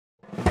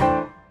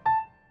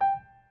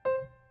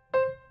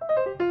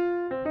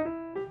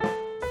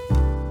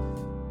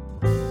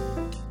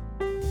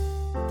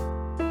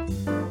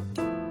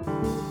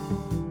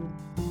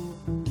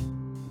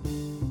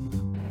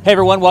Hey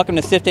everyone, welcome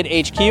to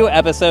SIFTD HQ,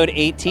 episode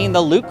 18,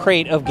 the loot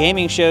crate of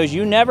gaming shows.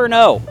 You never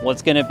know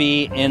what's going to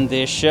be in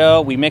this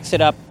show. We mix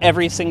it up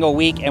every single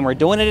week, and we're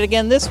doing it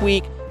again this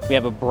week. We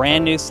have a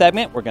brand new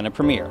segment we're going to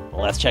premiere.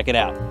 Let's check it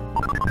out.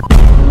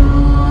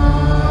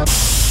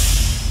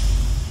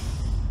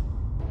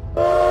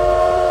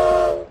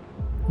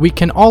 We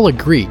can all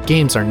agree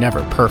games are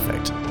never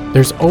perfect.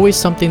 There's always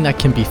something that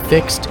can be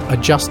fixed,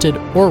 adjusted,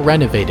 or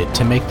renovated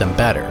to make them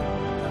better.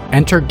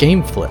 Enter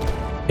Game Flip.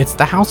 It's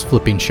the house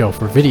flipping show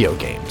for video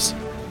games.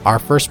 Our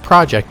first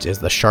project is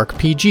the Shark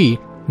PG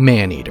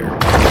Maneater.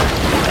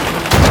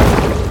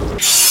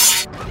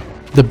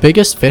 The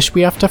biggest fish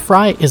we have to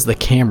fry is the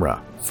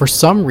camera. For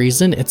some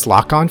reason, its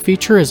lock-on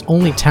feature is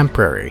only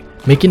temporary,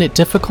 making it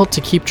difficult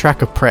to keep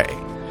track of prey.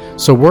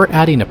 So we're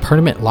adding a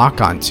permanent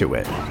lock-on to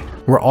it.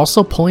 We're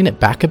also pulling it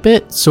back a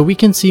bit so we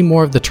can see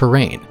more of the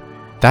terrain.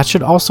 That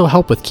should also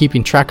help with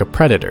keeping track of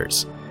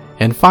predators.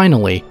 And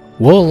finally,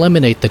 we'll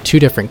eliminate the two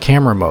different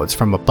camera modes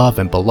from above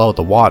and below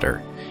the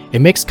water.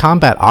 It makes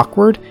combat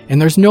awkward,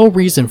 and there's no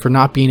reason for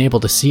not being able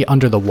to see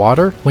under the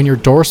water when your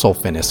dorsal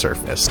fin is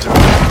surfaced.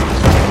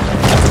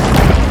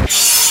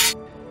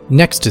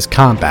 Next is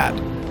combat.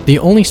 The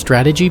only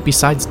strategy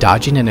besides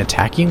dodging and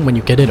attacking when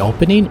you get an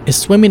opening is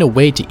swimming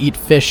away to eat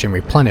fish and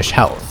replenish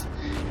health.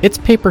 It's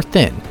paper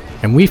thin,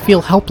 and we feel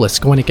helpless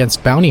going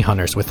against bounty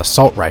hunters with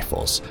assault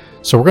rifles,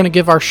 so we're going to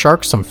give our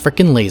sharks some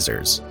frickin'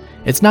 lasers.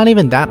 It's not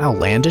even that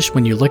outlandish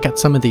when you look at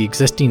some of the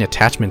existing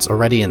attachments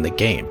already in the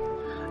game.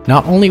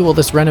 Not only will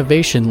this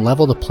renovation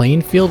level the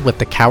playing field with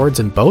the cowards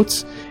and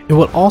boats, it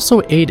will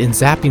also aid in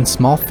zapping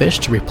small fish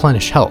to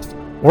replenish health,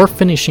 or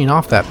finishing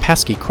off that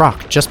pesky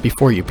croc just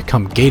before you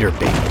become gator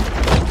bait.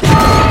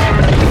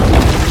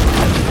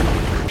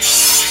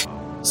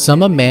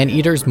 Some of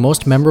Maneater's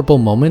most memorable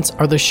moments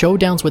are the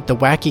showdowns with the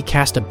wacky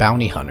cast of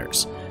bounty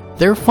hunters.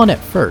 They're fun at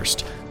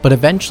first, but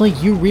eventually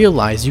you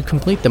realize you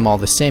complete them all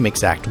the same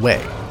exact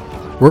way.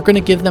 We're going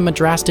to give them a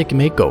drastic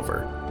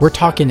makeover. We're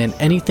talking an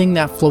anything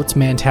that floats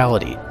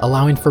mentality,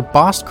 allowing for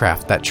boss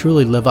craft that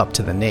truly live up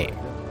to the name.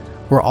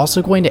 We're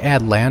also going to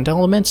add land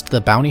elements to the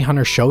bounty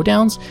hunter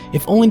showdowns,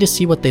 if only to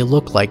see what they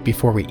look like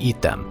before we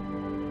eat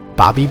them.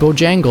 Bobby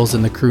Bojangles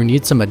and the crew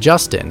need some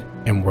adjusting,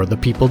 and we're the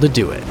people to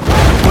do it.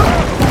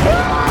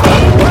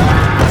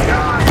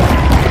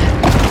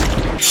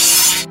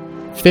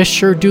 Fish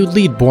sure do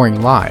lead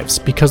boring lives,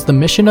 because the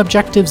mission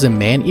objectives in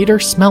Maneater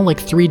smell like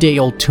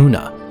 3-day-old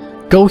tuna.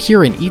 Go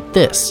here and eat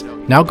this,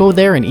 now go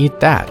there and eat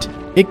that.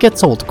 It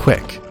gets old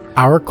quick.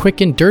 Our quick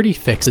and dirty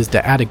fix is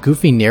to add a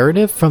goofy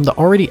narrative from the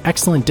already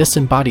excellent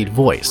disembodied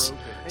voice,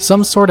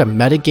 some sort of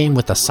metagame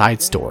with a side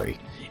story.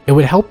 It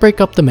would help break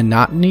up the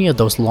monotony of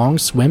those long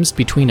swims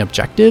between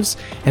objectives,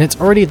 and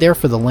it's already there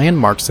for the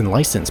landmarks and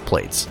license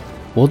plates.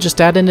 We'll just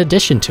add an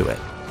addition to it.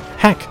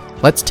 Heck,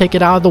 let's take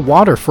it out of the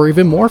water for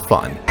even more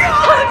fun.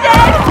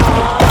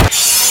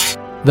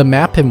 The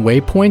map and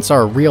waypoints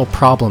are a real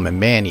problem in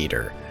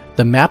Maneater.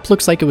 The map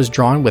looks like it was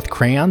drawn with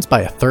crayons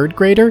by a third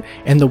grader,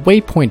 and the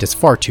waypoint is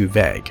far too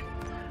vague.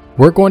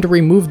 We're going to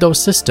remove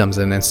those systems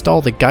and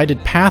install the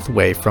guided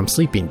pathway from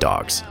Sleeping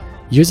Dogs.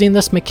 Using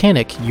this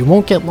mechanic, you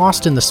won't get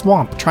lost in the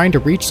swamp trying to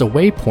reach the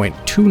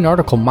waypoint 2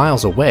 nautical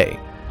miles away.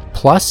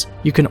 Plus,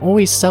 you can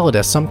always sell it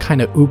as some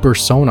kind of Uber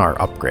sonar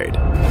upgrade.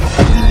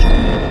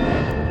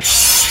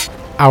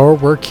 Our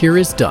work here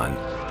is done.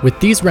 With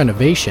these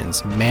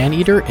renovations,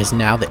 Maneater is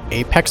now the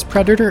apex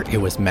predator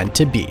it was meant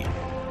to be.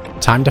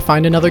 Time to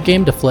find another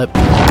game to flip.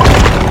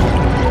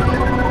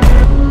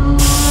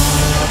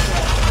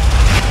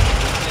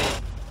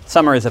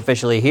 Summer is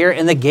officially here,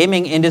 and the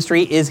gaming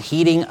industry is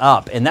heating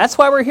up. And that's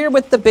why we're here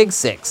with the Big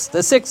Six,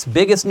 the 6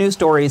 biggest news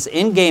stories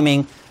in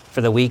gaming for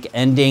the week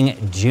ending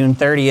June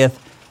 30th,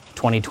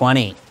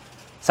 2020.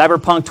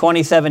 Cyberpunk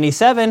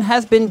 2077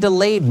 has been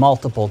delayed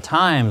multiple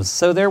times,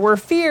 so there were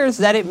fears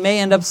that it may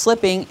end up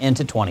slipping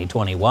into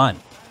 2021.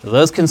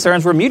 Those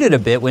concerns were muted a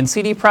bit when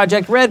CD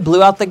Projekt Red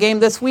blew out the game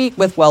this week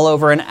with well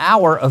over an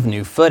hour of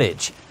new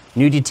footage.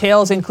 New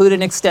details include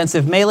an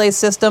extensive melee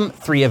system,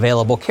 3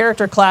 available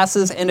character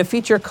classes, and a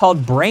feature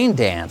called Brain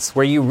Dance,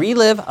 where you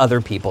relive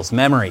other people's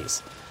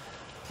memories.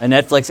 A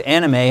Netflix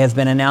anime has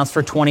been announced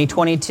for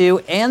 2022,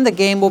 and the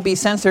game will be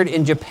censored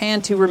in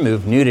Japan to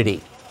remove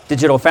nudity.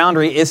 Digital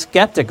Foundry is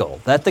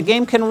skeptical that the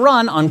game can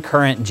run on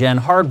current-gen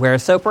hardware,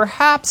 so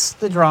perhaps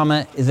the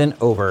drama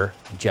isn't over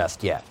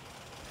just yet.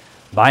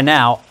 By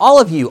now, all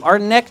of you are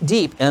neck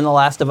deep in The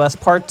Last of Us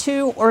Part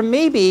 2, or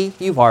maybe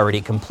you've already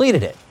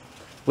completed it.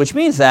 Which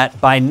means that,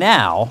 by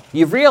now,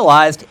 you've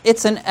realized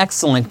it's an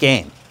excellent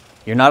game.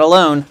 You're not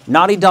alone.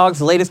 Naughty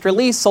Dog's latest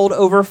release sold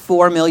over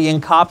 4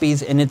 million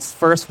copies in its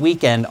first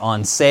weekend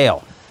on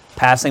sale,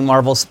 passing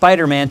Marvel's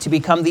Spider-Man to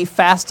become the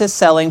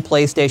fastest-selling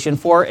PlayStation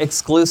 4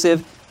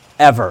 exclusive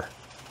ever.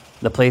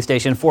 The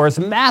PlayStation 4's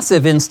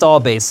massive install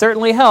base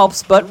certainly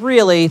helps, but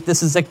really,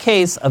 this is a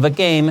case of a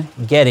game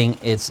getting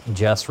its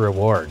just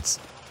rewards.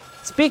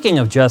 Speaking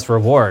of just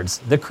rewards,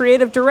 the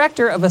creative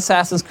director of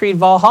Assassin's Creed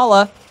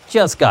Valhalla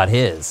just got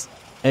his.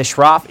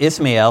 Ashraf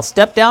Ismail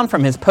stepped down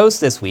from his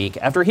post this week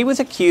after he was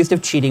accused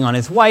of cheating on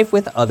his wife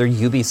with other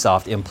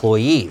Ubisoft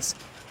employees.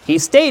 He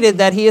stated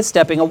that he is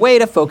stepping away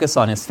to focus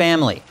on his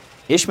family.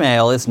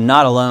 Ismail is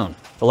not alone.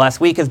 The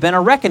last week has been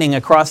a reckoning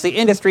across the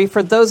industry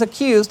for those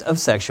accused of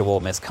sexual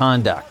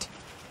misconduct.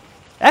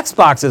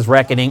 Xbox's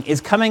reckoning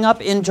is coming up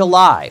in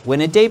July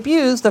when it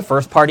debuts the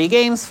first-party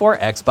games for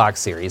Xbox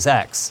Series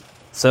X.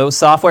 So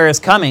software is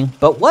coming,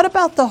 but what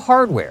about the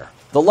hardware?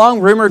 The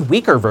long-rumored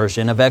weaker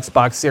version of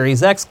Xbox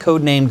Series X,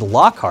 codenamed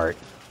Lockhart,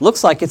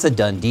 looks like it's a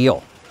done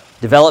deal.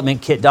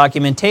 Development kit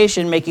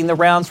documentation making the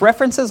rounds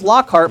references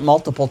Lockhart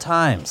multiple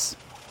times.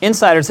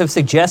 Insiders have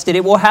suggested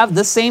it will have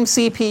the same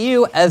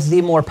CPU as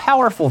the more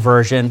powerful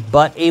version,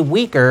 but a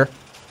weaker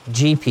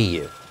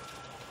GPU.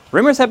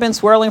 Rumors have been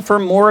swirling for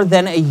more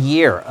than a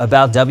year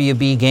about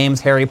WB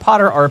Games' Harry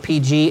Potter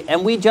RPG,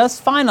 and we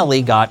just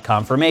finally got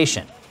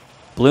confirmation.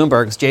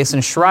 Bloomberg's Jason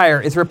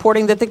Schreier is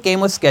reporting that the game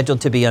was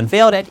scheduled to be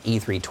unveiled at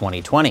E3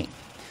 2020.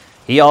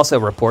 He also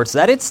reports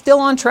that it's still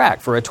on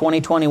track for a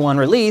 2021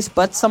 release,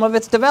 but some of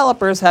its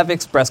developers have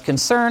expressed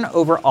concern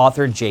over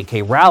author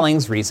J.K.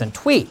 Rowling's recent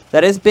tweet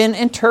that has been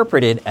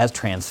interpreted as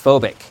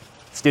transphobic.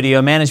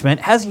 Studio management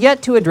has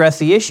yet to address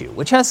the issue,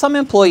 which has some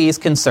employees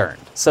concerned,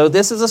 so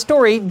this is a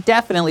story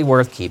definitely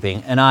worth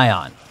keeping an eye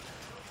on.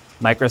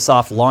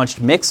 Microsoft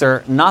launched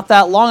Mixer not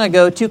that long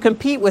ago to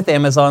compete with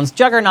Amazon's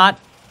juggernaut,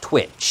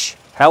 Twitch.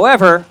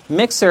 However,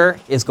 Mixer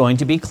is going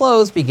to be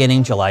closed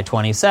beginning July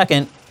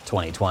 22nd,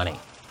 2020.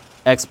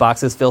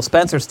 Xbox's Phil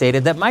Spencer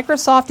stated that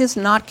Microsoft is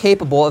not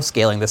capable of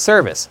scaling the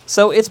service,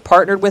 so it's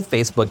partnered with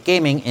Facebook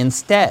Gaming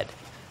instead.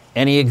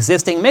 Any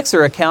existing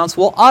Mixer accounts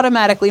will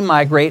automatically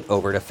migrate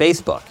over to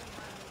Facebook.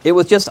 It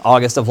was just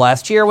August of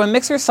last year when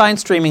Mixer signed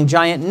streaming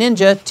giant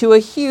Ninja to a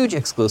huge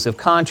exclusive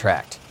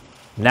contract.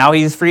 Now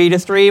he's free to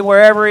stream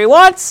wherever he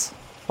wants,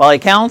 while he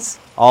counts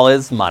all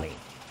his money.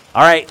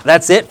 All right,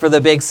 that's it for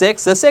the Big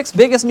Six, the 6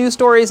 biggest news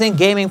stories in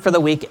gaming for the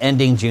week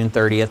ending June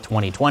 30th,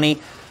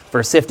 2020.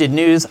 For SIFTD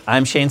News,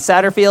 I'm Shane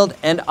Satterfield,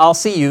 and I'll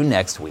see you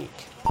next week.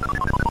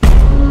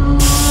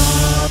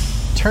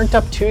 Turned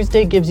Up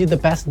Tuesday gives you the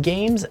best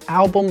games,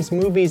 albums,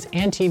 movies,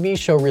 and TV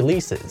show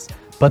releases.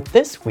 But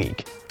this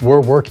week,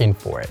 we're working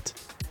for it.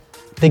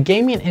 The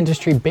gaming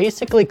industry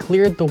basically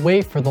cleared the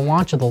way for the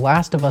launch of The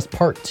Last of Us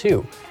Part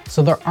 2,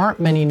 so there aren't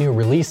many new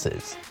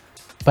releases.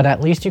 But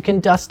at least you can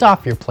dust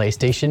off your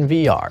PlayStation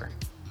VR.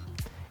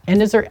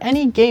 And is there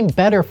any game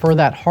better for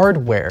that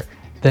hardware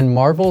than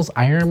Marvel's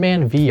Iron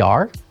Man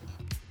VR?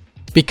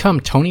 Become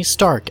Tony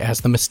Stark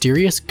as the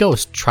mysterious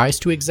ghost tries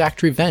to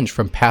exact revenge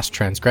from past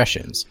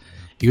transgressions.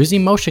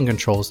 Using motion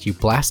controls, you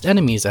blast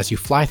enemies as you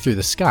fly through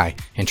the sky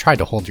and try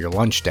to hold your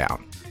lunch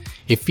down.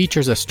 It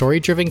features a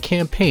story-driven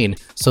campaign,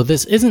 so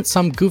this isn't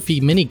some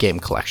goofy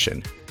minigame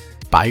collection.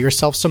 Buy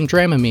yourself some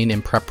Dramamine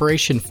in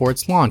preparation for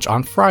its launch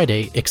on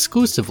Friday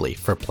exclusively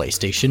for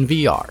PlayStation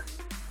VR.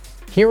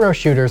 Hero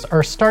shooters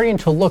are starting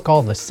to look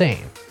all the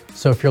same,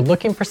 so if you're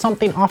looking for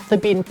something off the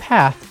beaten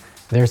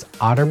path, there's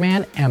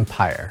Otterman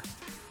Empire.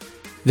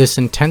 This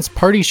intense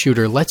party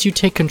shooter lets you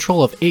take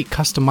control of 8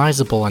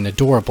 customizable and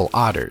adorable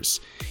otters.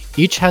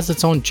 Each has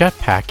its own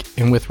jetpack,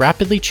 and with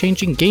rapidly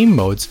changing game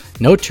modes,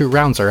 no 2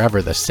 rounds are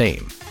ever the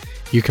same.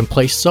 You can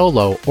play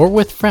solo or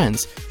with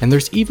friends, and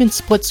there's even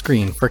split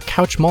screen for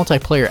couch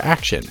multiplayer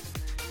action.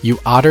 You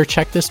oughter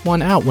check this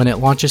one out when it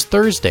launches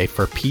Thursday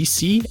for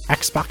PC,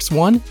 Xbox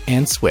One,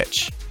 and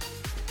Switch.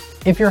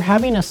 If you're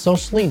having a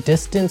socially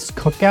distanced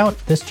cookout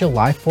this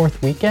July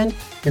 4th weekend,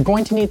 you're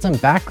going to need some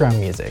background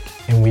music,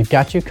 and we've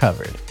got you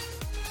covered.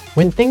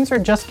 When things are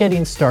just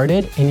getting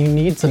started and you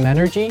need some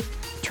energy,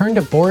 turn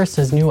to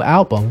Boris's new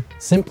album,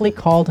 simply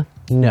called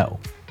No.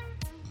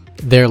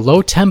 Their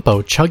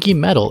low-tempo, chuggy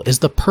metal is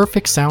the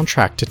perfect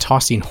soundtrack to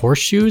tossing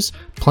horseshoes,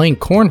 playing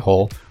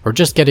cornhole, or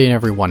just getting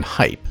everyone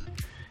hype.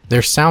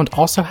 Their sound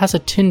also has a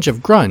tinge of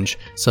grunge,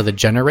 so the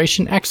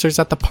Generation Xers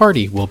at the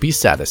party will be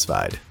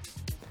satisfied.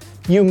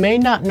 You may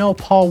not know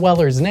Paul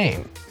Weller's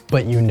name,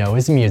 but you know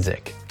his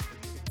music.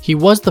 He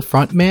was the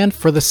frontman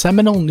for the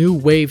seminal new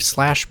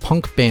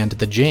wave/punk band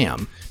The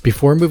Jam,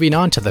 before moving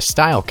on to the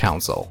Style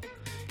Council.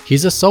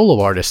 He's a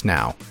solo artist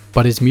now,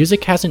 but his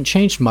music hasn't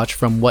changed much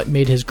from what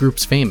made his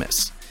groups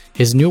famous.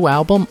 His new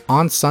album,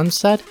 On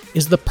Sunset,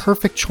 is the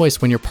perfect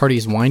choice when your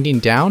party's winding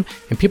down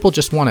and people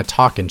just want to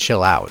talk and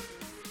chill out.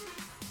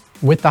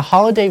 With the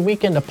holiday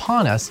weekend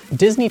upon us,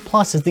 Disney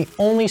Plus is the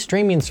only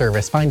streaming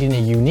service finding a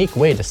unique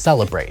way to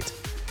celebrate.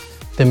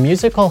 The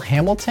musical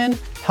Hamilton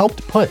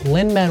helped put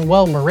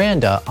Lin-Manuel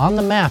Miranda on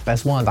the map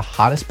as one of the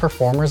hottest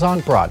performers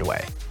on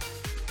Broadway.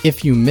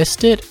 If you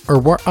missed it, or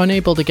were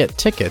unable to get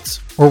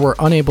tickets, or were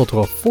unable to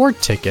afford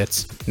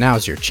tickets,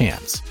 now's your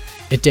chance.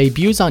 It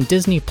debuts on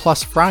Disney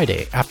Plus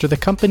Friday after the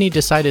company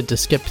decided to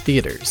skip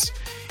theaters.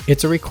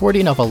 It's a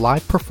recording of a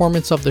live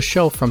performance of the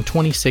show from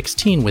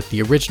 2016 with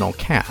the original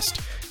cast,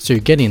 so you're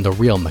getting the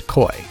real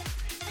McCoy.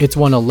 It's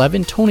won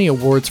 11 Tony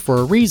Awards for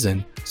a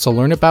reason, so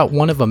learn about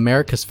one of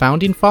America's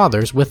founding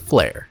fathers with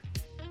flair.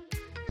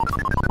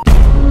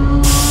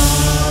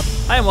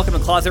 Hi, and welcome to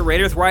Closet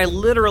Raiders, where I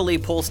literally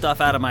pull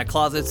stuff out of my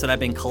closets that I've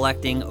been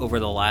collecting over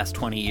the last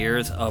 20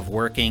 years of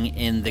working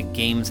in the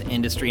games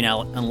industry.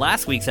 Now, in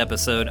last week's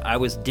episode, I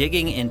was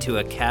digging into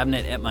a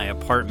cabinet at my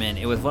apartment.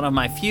 It was one of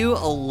my few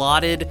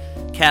allotted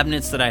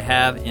cabinets that I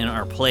have in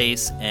our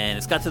place, and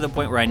it's got to the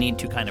point where I need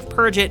to kind of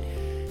purge it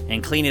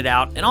and clean it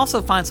out, and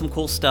also find some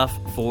cool stuff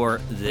for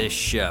this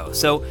show.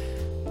 So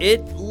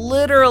it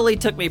literally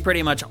took me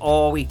pretty much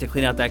all week to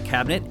clean out that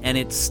cabinet, and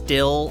it's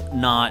still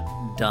not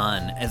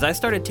done. As I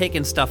started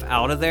taking stuff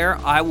out of there,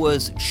 I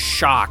was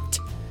shocked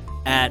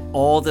at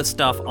all the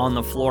stuff on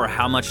the floor,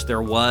 how much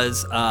there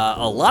was.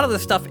 A lot of the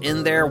stuff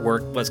in there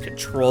was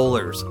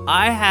controllers.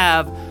 I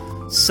have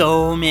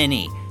so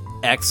many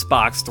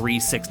Xbox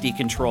 360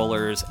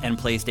 controllers and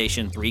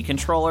PlayStation 3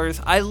 controllers.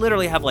 I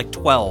literally have like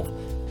 12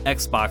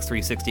 Xbox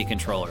 360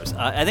 controllers.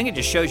 I think it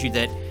just shows you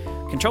that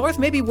controllers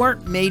maybe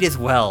weren't made as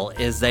well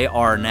as they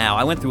are now.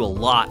 I went through a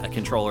lot of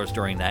controllers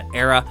during that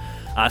era.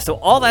 So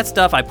all that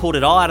stuff, I pulled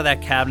it all out of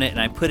that cabinet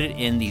and I put it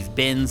in these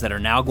bins that are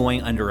now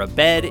going under a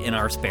bed in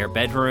our spare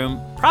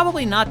bedroom.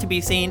 Probably not to be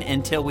seen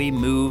until we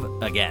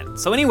move again.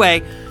 So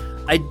anyway,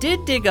 I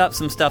did dig up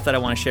some stuff that I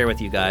want to share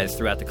with you guys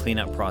throughout the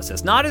cleanup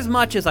process. Not as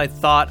much as I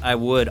thought I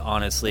would,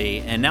 honestly.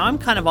 And now I'm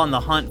kind of on the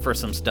hunt for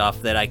some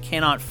stuff that I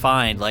cannot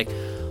find. Like,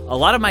 a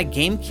lot of my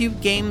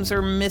GameCube games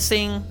are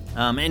missing,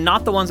 and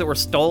not the ones that were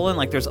stolen.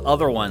 Like, there's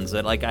other ones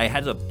that, like, I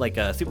had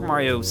a Super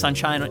Mario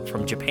Sunshine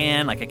from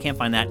Japan. Like, I can't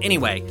find that.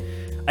 Anyway,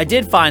 I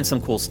did find some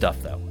cool stuff,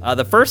 though.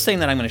 The first thing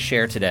that I'm going to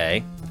share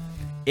today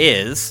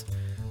is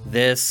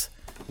this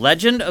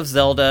Legend of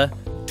Zelda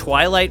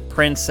Twilight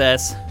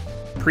Princess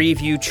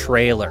preview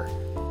trailer.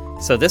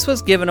 So this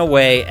was given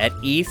away at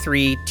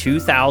E3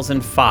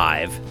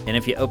 2005, and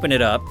if you open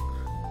it up,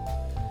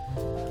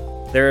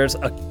 there's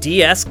a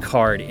DS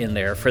card in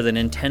there for the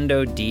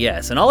Nintendo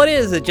DS. And all it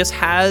is, it just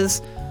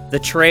has the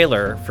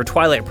trailer for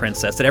Twilight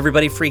Princess that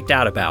everybody freaked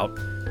out about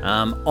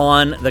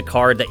on the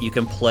card that you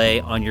can play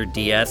on your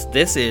DS.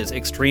 This is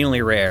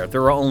extremely rare.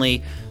 There are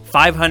only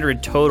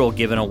 500 total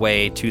given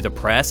away to the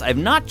press. I've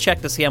not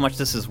checked to see how much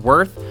this is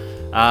worth,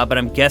 but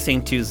I'm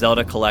guessing to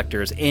Zelda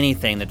collectors,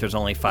 anything that there's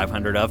only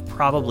 500 of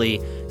probably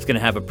is going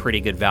to have a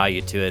pretty good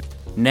value to it.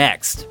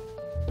 Next,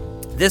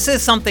 this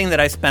is something that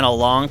I spent a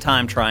long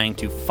time trying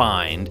to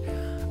find,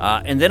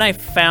 and then I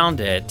found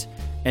it,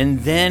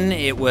 and then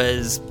it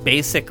was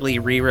basically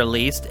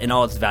re-released, and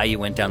all its value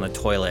went down the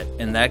toilet.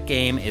 And that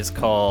game is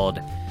called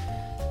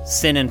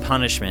Sin and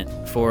Punishment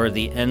for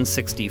the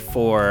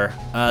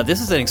N64.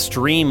 This is an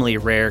extremely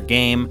rare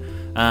game.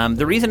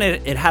 The reason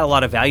it had a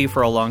lot of value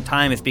for a long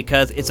time is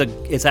because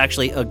it's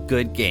actually a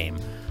good game.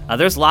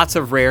 There's lots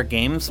of rare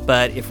games,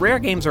 but if rare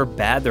games are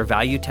bad, their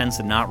value tends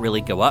to not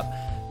really go up.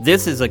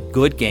 This is a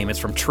good game. It's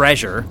from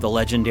Treasure, the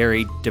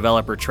legendary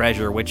developer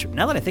Treasure, which,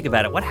 now that I think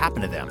about it, what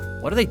happened to them?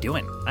 What are they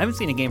doing? I haven't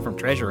seen a game from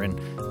Treasure in,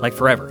 like,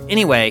 forever.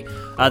 Anyway,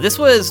 this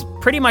was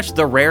pretty much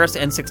the rarest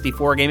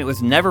N64 game. It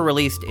was never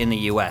released in the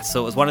US, so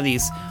it was one of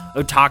these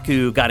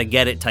otaku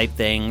gotta-get-it type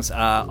things.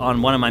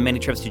 On one of my many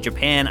trips to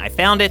Japan, I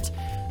found it.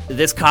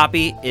 This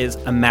copy is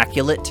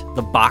immaculate.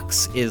 The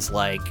box is,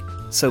 like,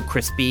 so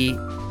crispy,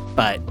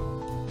 but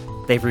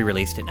they've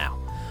re-released it now.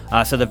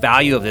 So the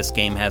value of this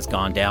game has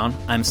gone down.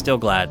 I'm still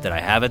glad that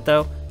I have it,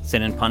 though.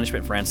 Sin and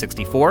Punishment for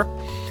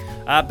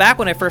N64. Back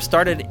when I first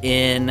started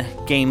in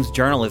games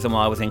journalism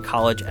while I was in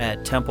college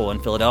at Temple in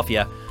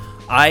Philadelphia,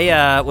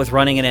 I was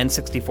running an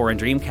N64 and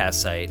Dreamcast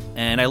site.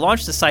 And I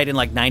launched the site in,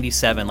 like,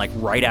 97, like,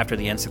 right after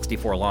the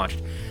N64 launched.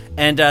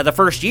 And the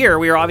first year,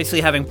 we were obviously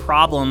having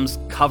problems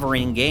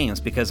covering games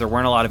because there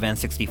weren't a lot of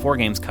N64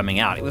 games coming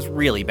out. It was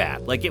really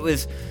bad. Like,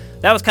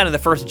 that was kind of the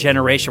first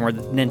generation where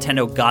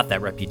Nintendo got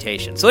that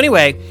reputation. So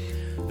anyway,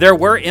 there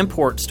were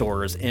import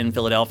stores in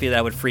Philadelphia that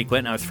I would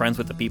frequent, and I was friends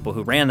with the people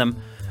who ran them,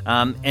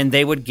 and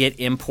they would get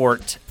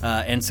import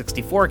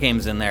N64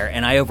 games in there,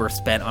 and I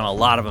overspent on a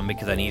lot of them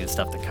because I needed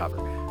stuff to cover.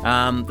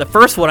 The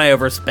first one I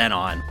overspent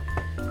on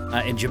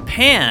in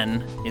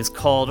Japan is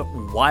called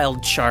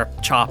Wild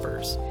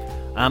Choppers.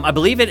 I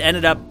believe it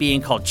ended up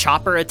being called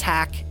Chopper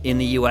Attack in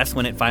the U.S.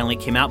 when it finally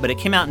came out, but it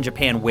came out in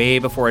Japan way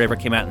before it ever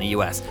came out in the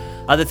U.S.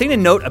 The thing to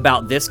note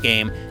about this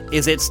game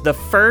is it's the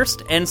first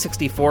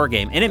N64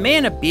 game, and it may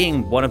end up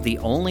being one of the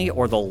only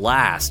or the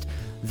last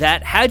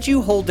that had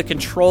you hold the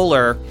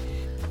controller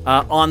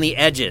on the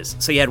edges.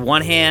 So you had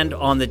one hand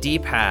on the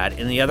D-pad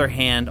and the other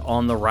hand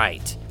on the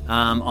right.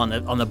 On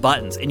the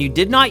buttons, and you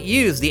did not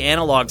use the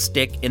analog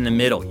stick in the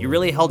middle. You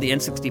really held the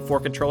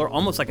N64 controller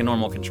almost like a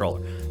normal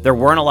controller. There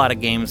weren't a lot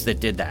of games that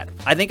did that.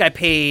 I think I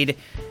paid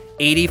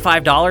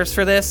 $85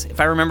 for this, if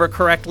I remember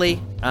correctly,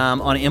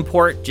 on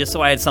import, just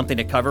so I had something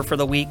to cover for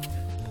the week.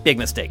 Big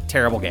mistake.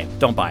 Terrible game.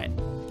 Don't buy it.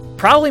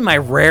 Probably my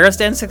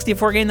rarest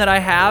N64 game that I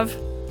have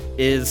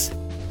is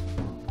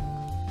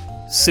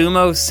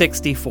Sumo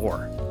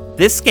 64.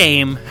 This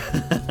game...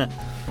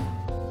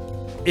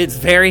 It's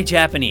very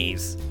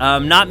Japanese.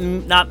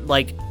 Not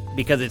like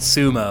because it's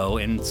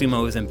sumo, and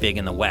sumo isn't big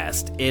in the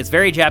West. It's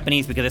very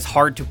Japanese because it's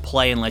hard to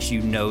play unless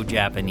you know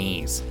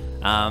Japanese.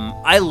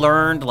 I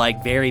learned,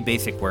 like, very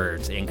basic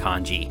words in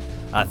kanji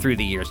through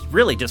the years,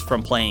 really just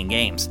from playing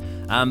games.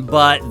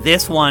 But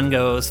this one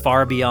goes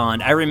far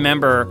beyond. I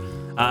remember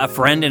a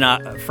friend and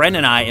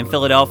I in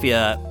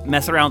Philadelphia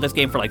messing around with this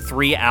game for like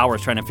 3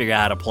 hours trying to figure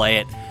out how to play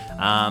it.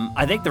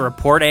 I think the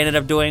report I ended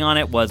up doing on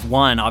it was,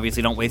 one,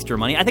 obviously don't waste your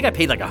money. I think I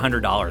paid like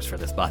 $100 for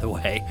this, by the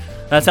way.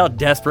 That's how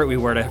desperate we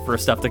were for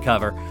stuff to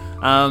cover.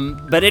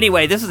 But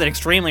anyway, this is an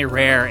extremely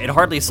rare. It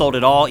hardly sold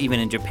at all, even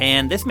in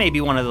Japan. This may be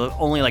one of the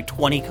only like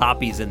 20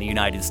 copies in the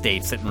United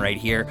States sitting right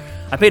here.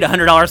 I paid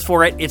 $100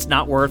 for it. It's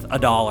not worth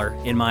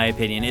 $1, in my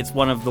opinion. It's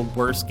one of the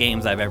worst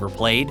games I've ever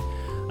played.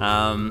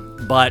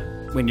 But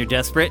when you're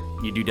desperate,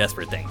 you do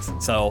desperate things.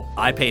 So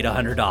I paid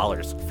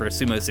 $100 for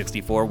Sumo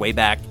 64 way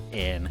back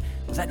in...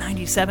 Was that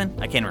 97?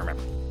 I can't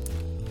remember.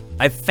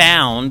 I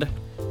found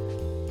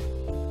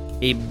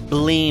a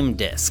Bleem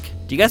disc.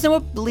 Do you guys know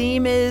what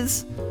Bleem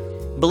is?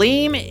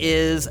 Bleem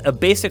is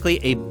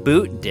basically a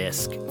boot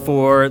disc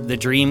for the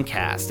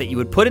Dreamcast that you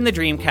would put in the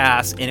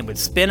Dreamcast and it would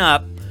spin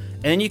up,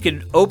 and then you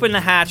could open the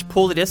hatch,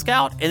 pull the disc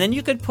out, and then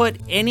you could put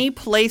any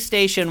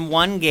PlayStation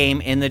 1 game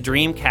in the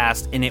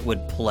Dreamcast and it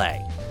would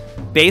play.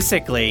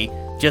 Basically,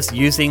 just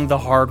using the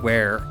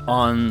hardware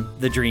on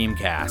the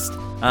Dreamcast.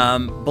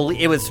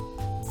 It was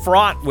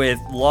fraught with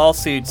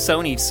lawsuits.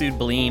 Sony sued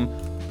Bleem,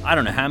 I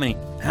don't know how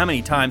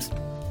many times.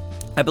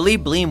 I believe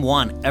Bleem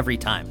won every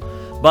time.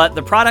 But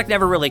the product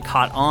never really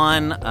caught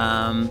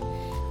on.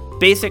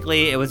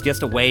 Basically, it was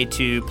just a way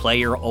to play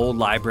your old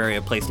library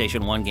of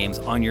PlayStation 1 games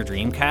on your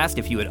Dreamcast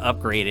if you had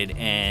upgraded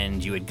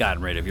and you had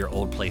gotten rid of your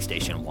old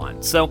PlayStation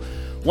 1. So,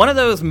 one of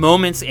those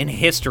moments in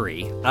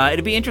history.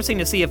 It'd be interesting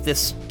to see if this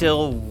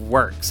still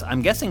works.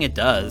 I'm guessing it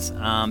does.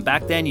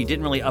 Back then, you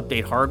didn't really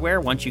update hardware.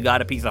 Once you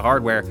got a piece of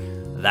hardware,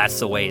 that's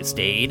the way it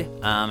stayed.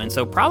 And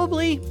so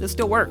probably this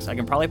still works. I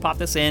can probably pop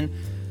this in,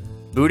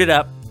 boot it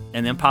up,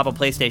 and then pop a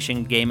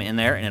PlayStation game in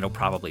there, and it'll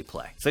probably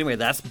play. So anyway,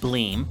 that's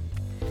Bleem.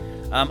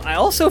 I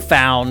also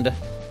found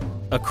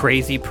a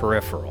crazy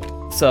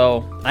peripheral.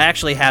 So I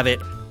actually have it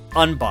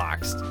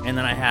unboxed, and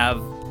then I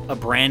have a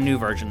brand new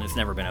version that's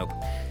never been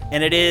opened.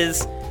 And it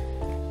is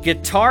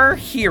Guitar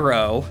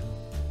Hero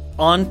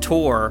on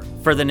tour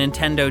for the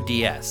Nintendo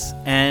DS.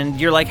 And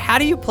you're like, how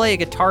do you play a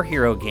Guitar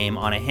Hero game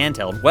on a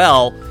handheld?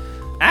 Well,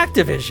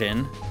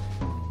 Activision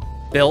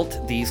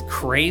built these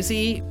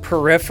crazy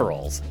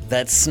peripherals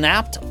that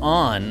snapped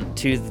on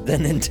to the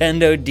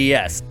Nintendo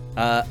DS.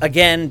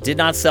 Again, did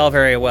not sell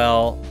very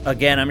well.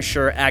 Again, I'm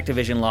sure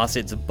Activision lost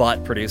its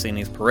butt producing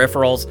these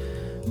peripherals,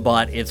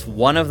 but it's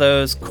one of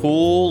those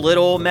cool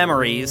little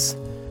memories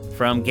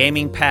from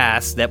gaming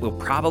past that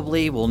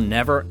we'll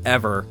never,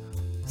 ever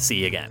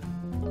see again.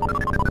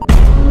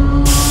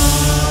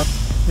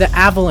 The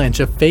avalanche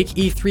of fake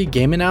E3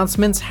 game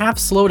announcements have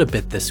slowed a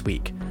bit this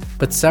week,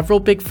 but several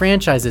big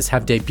franchises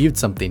have debuted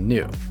something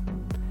new.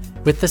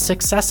 With the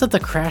success of the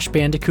Crash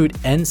Bandicoot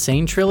N.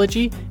 Sane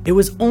trilogy, it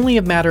was only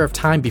a matter of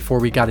time before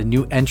we got a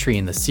new entry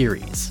in the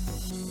series.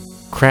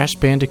 Crash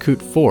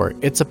Bandicoot 4: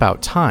 It's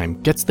About Time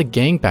gets the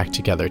gang back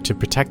together to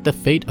protect the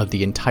fate of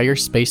the entire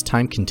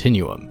space-time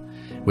continuum.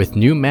 With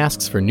new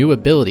masks for new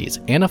abilities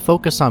and a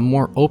focus on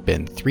more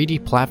open,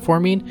 3D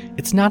platforming,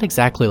 it's not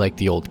exactly like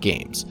the old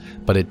games,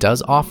 but it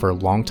does offer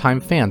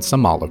longtime fans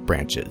some olive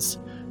branches.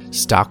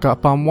 Stock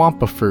up on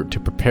Wampa Fruit to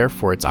prepare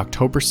for its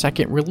October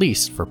 2nd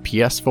release for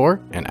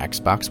PS4 and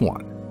Xbox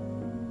One.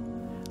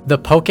 The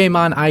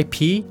Pokémon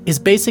IP is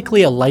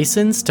basically a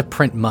license to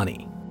print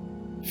money.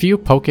 Few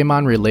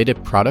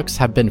Pokémon-related products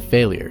have been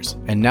failures,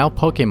 and now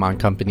Pokémon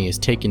Company is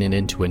taking it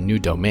into a new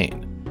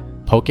domain.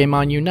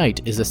 Pokémon Unite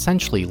is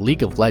essentially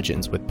League of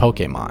Legends with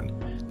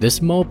Pokémon. This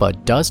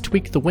MOBA does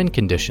tweak the win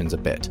conditions a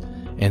bit,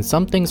 and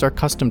some things are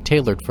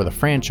custom-tailored for the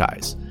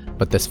franchise,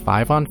 but this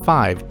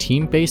 5-on-5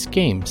 team-based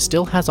game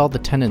still has all the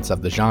tenets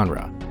of the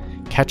genre.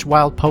 Catch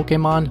wild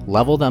Pokémon,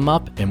 level them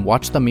up, and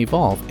watch them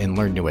evolve and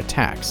learn new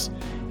attacks.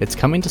 It's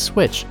coming to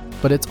Switch,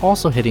 but it's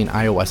also hitting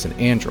iOS and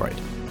Android.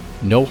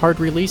 No hard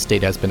release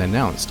date has been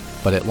announced,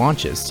 but it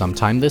launches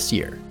sometime this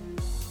year.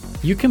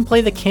 You can play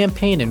the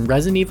campaign in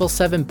Resident Evil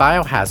 7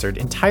 Biohazard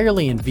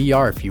entirely in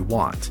VR if you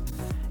want,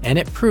 and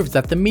it proves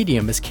that the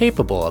medium is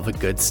capable of a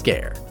good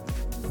scare.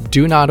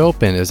 Do Not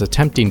Open is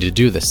attempting to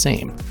do the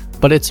same,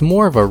 but it's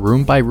more of a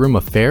room-by-room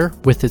affair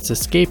with its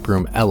escape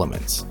room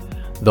elements.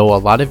 Though a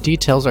lot of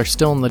details are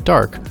still in the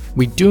dark,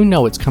 we do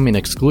know it's coming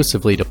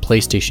exclusively to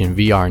PlayStation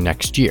VR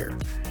next year.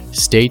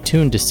 Stay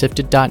tuned to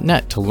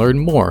SIFTD.net to learn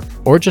more,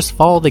 or just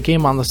follow the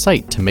game on the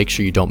site to make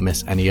sure you don't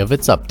miss any of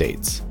its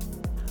updates.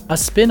 A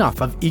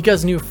spin-off of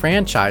Iga's new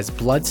franchise,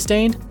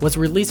 Bloodstained, was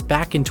released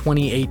back in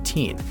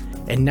 2018,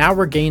 and now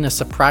we're getting a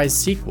surprise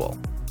sequel.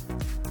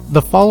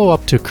 The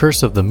follow-up to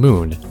Curse of the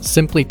Moon,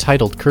 simply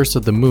titled Curse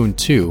of the Moon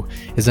 2,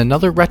 is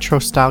another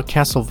retro-style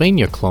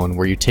Castlevania clone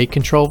where you take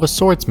control of a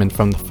swordsman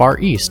from the Far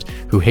East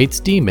who hates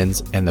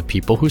demons and the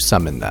people who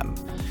summon them.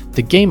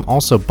 The game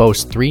also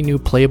boasts 3 new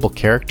playable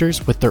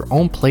characters with their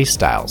own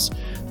playstyles.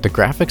 The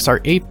graphics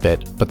are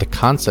 8-bit, but the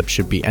concept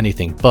should be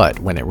anything but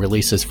when it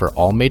releases for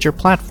all major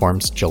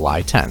platforms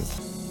July 10th.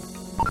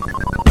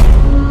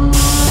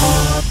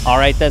 All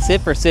right, that's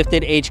it for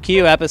SIFTD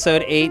HQ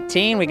episode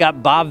 18. We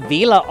got Bob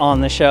Vila on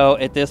the show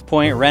at this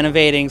point,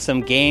 renovating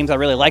some games. I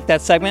really like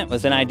that segment. It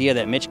was an idea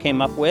that Mitch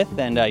came up with,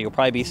 and you'll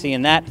probably be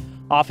seeing that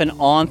off and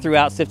on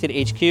throughout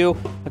SIFTD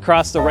HQ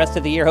across the rest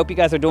of the year. Hope you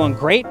guys are doing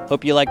great.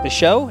 Hope you like the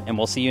show, and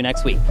we'll see you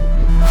next week.